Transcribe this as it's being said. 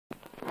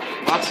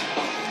What?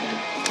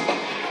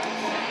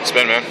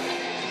 Spin, man.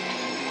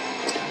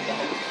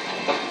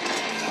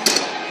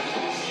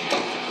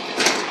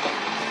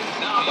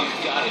 Now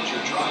you've got it.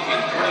 You're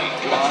driving great.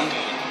 Good.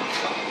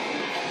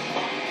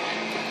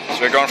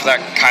 So we're going for that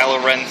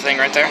Kylo Ren thing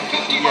right there?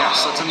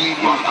 Yes, that's a medium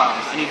pound.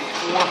 I need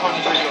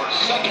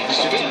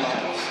 450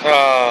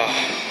 miles.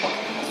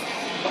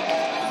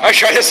 I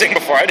tried this thing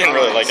before. I didn't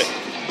really like it.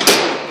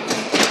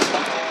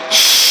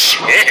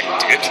 Shit,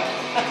 dude.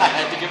 I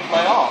had to give it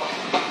my all.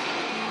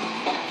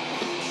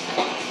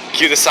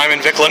 Cue the Simon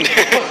Vickland.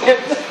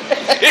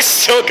 It's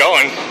still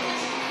going.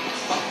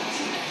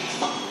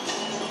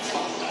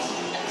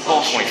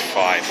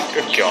 0.5.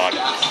 Good God.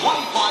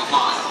 25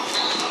 miles.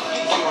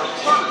 Your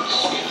third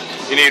spin.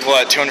 You need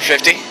what,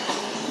 250?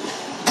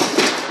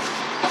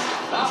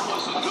 That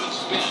was a good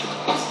spin.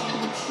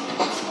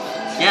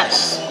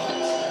 Yes.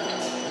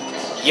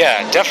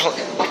 Yeah,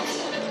 definitely.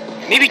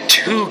 Maybe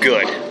too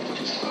good.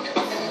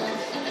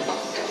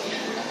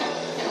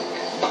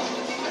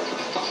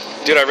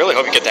 Dude, I really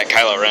hope you get that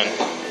Kylo Ren.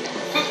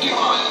 50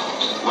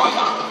 miles. Right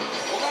on.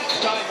 Well, next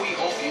time we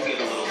hope you get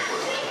a little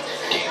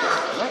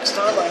further. Next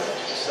time I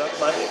suck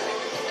my dick.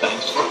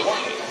 Thanks for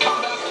playing. Come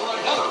back for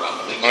another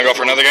round. Wanna go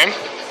for another game?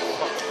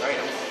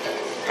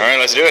 Alright,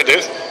 let's do it,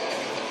 dude. Just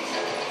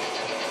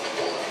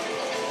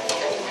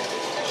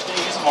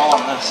gonna use them all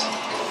on this.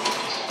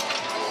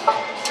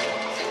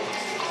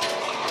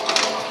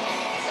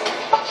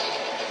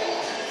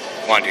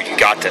 Come on, dude, you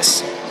got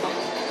this.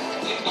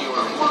 Your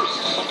first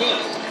spin.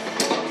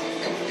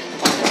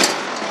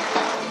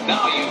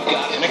 Now you've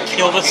got it. I'm gonna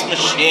kill this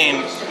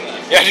machine.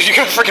 Yeah, dude, you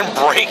gotta freaking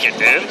break it,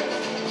 dude.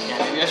 Yeah,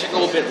 maybe I should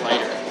go a bit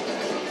lighter.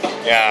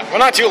 Yeah, well,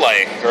 not too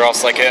light, or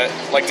else like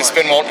the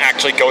spin won't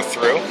actually go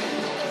through.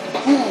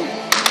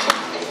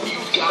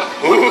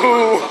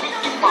 Ooh.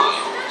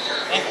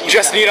 Thank you.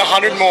 Just need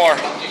 100 more.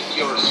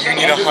 You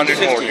need 100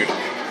 more, 150. dude.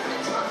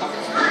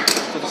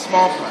 For the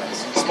small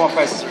price. The small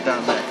prices are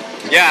down there.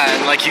 Yeah,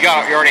 and like you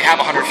already have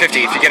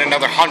 150. If you get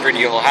another 100,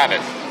 you'll have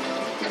it.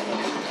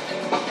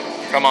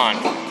 Come on,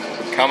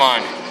 come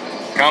on,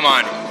 come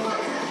on.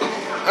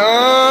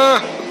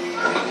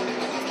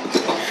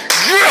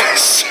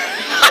 Yes!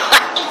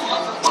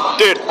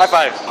 Dude, high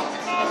five.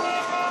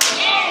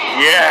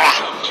 Yeah.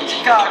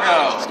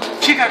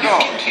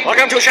 Chicago.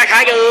 Welcome to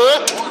Chicago.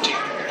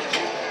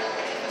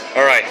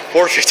 All right,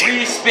 450.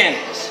 3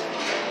 spins.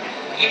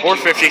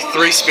 450,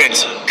 3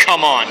 spins.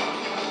 Come on.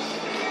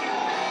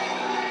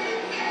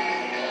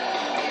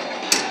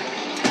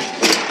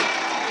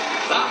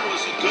 That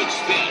was a good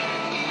spin.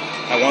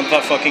 I want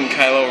that fucking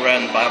Kylo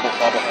Ren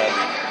bobblehead.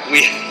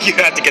 You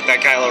have to get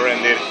that Kylo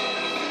Ren, dude.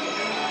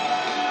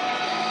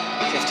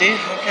 50?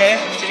 Okay.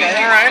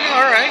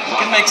 All right. We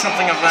can make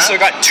something of that. So we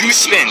got 2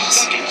 spins.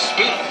 Second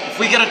spin. If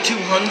we get a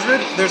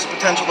 200, there's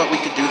potential that we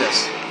could do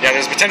this. Yeah,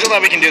 there's potential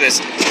that we can do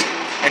this.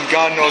 And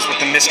God knows what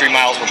the mystery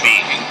miles will be.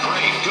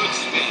 Great, good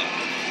spin.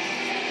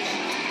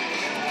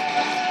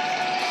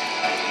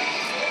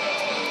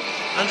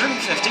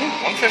 150?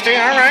 150,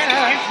 all right.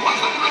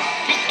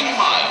 150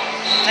 miles.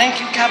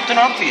 Thank you, Captain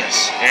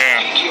Obvious.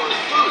 Yeah, Your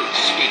third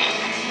spin.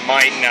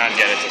 might not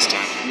get it this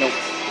time. Nope.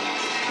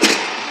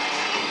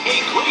 A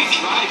great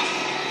drive.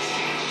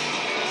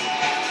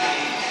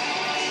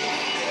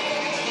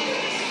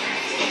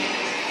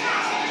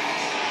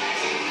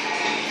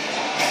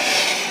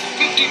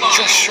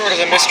 Just short of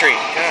the mystery.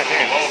 God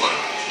damn. Over.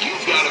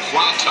 You've got a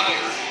flat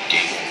tire.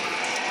 Game over.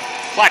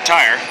 Flat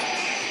tire.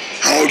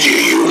 How do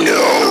you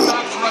know?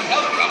 Back for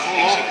another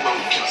amazing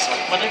road trip.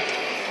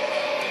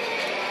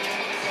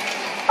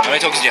 How many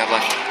tokens do you have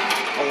left?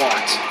 A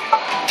lot.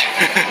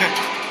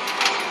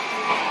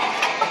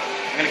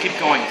 I'm gonna keep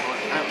going.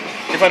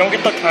 If I don't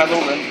get the Kylo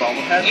Ren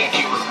bobblehead,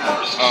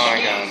 Oh my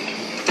God.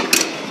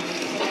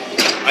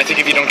 I think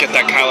if you don't get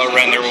that Kylo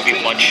Ren, there will be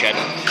bloodshed.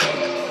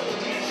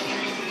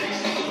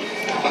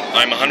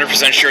 I'm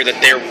 100% sure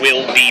that there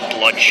will be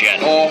bloodshed.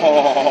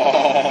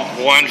 oh,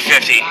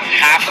 150,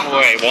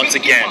 halfway once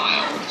again.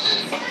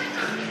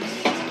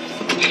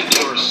 In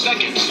your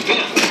second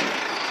spin.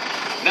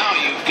 Now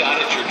you've got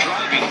it. You're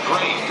driving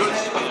great. Good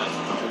spin.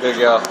 We're good to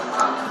go.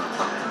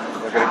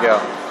 We're good to go.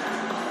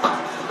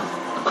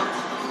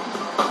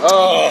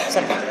 Oh,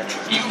 son of a bitch.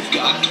 You've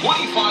got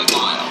 25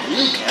 miles.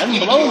 you can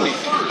blow me.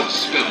 Third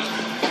spin.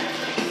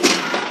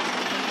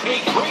 A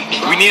great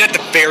drive. We need at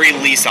the very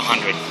least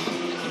 100.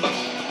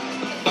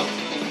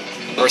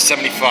 Or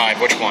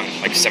 75, which one?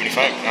 Like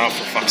 75? Oh,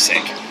 for fuck's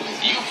sake.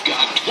 You've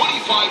got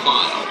 25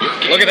 miles.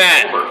 Your Look at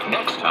that. game over.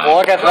 Next time.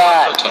 Look at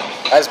that.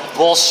 That's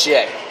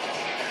bullshit.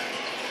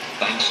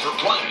 Thanks for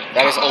playing.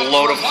 That is a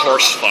load of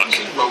horse fuck.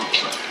 Road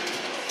trip.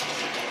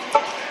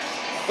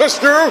 Let's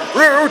do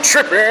road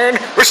tripping.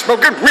 We're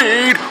smoking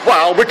weed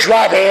while we're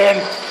driving.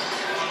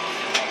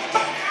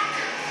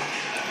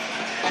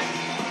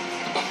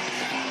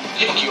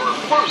 Hit your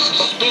first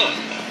spin.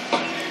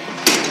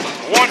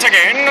 Once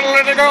again,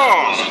 let it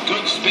go. It's a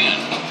good spin.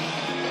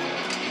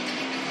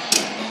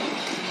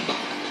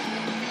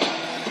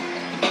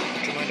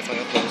 Would you mind if I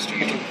upload this to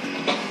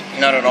YouTube?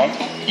 Not at all.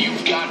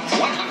 You've got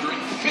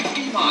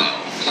 150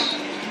 miles.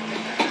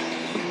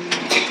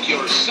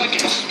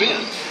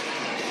 spin.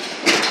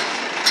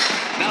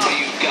 Now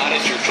you've got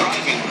it. You're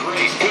driving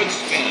great. Good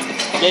spin.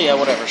 Yeah,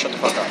 whatever. Shut the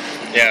fuck up.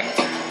 Yeah.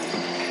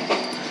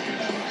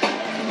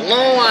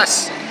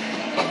 Lois!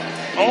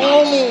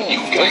 Nice.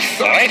 You've got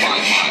 35? 35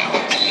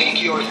 miles.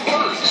 Take your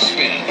third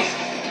spin.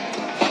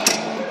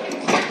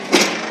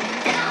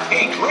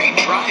 Hey, great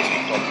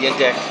driving. Don't be a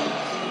dick.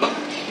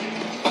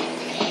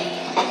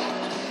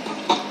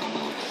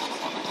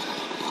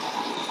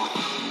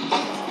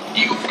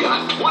 You've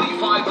got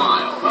 25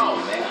 miles. Oh,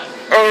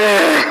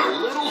 man.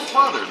 A little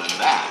further than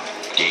that.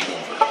 Game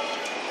over.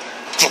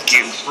 Fuck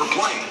you. Thanks for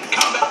playing.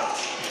 Come back.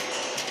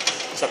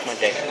 Suck my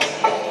dick.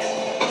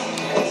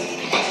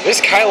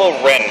 This Kylo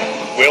Ren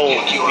will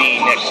be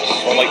next.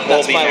 Or like,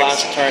 will That's be my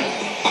next. last turn.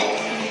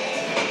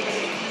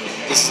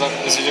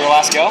 This is your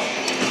last go?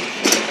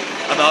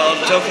 About all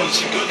the That was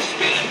tokens. a good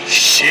spin.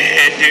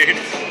 Shit, dude.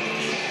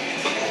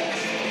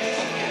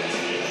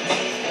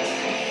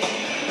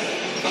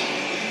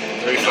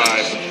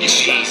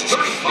 Jesus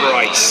 35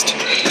 Christ.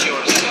 Take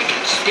your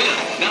second spin.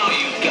 Now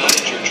you've got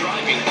it. You're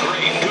driving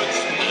great. Good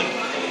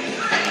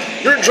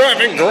spin. You're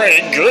driving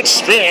great, good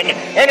spin.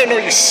 I didn't know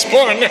you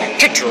spun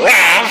to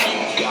drive.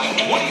 You've got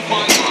 25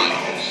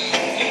 miles.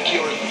 Take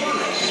your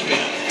third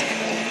spin.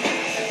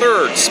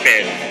 Third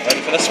spin.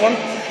 Ready for this one?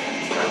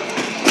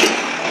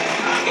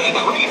 Hey,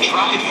 great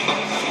driving.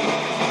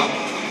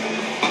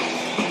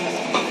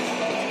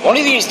 One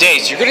of these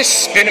days, you're gonna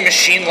spin a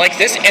machine like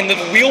this, and the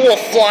wheel will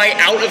fly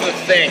out of the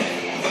thing.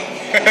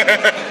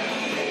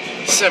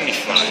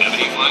 75.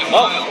 75 Oh.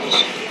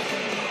 miles.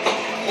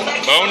 Well,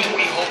 next Boned? time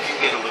we hope you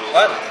get a little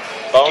What?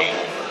 Bone?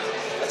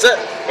 That's it.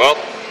 Well,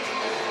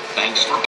 Thanks for